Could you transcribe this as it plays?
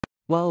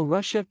while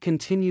Russia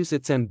continues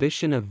its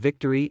ambition of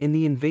victory in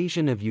the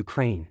invasion of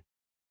Ukraine.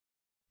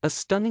 A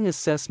stunning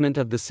assessment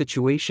of the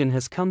situation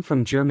has come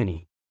from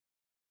Germany.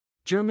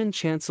 German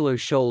Chancellor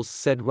Scholz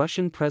said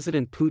Russian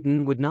President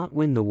Putin would not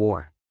win the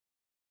war.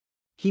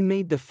 He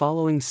made the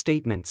following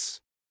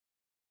statements.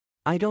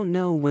 "I don't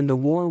know when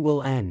the war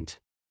will end.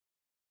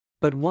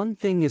 But one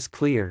thing is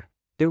clear,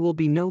 there will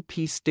be no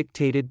peace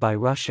dictated by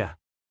Russia.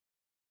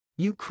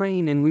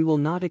 Ukraine and we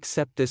will not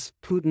accept this.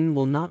 Putin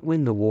will not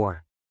win the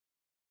war.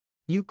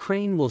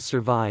 Ukraine will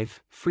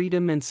survive,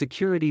 freedom and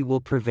security will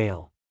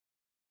prevail."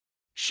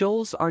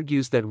 Scholz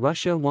argues that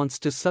Russia wants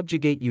to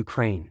subjugate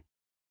Ukraine.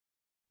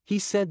 He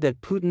said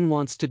that Putin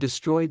wants to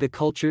destroy the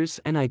cultures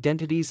and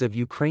identities of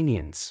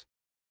Ukrainians.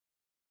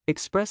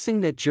 Expressing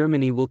that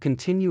Germany will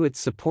continue its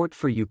support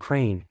for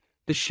Ukraine,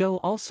 the show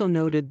also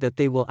noted that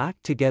they will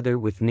act together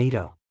with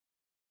NATO.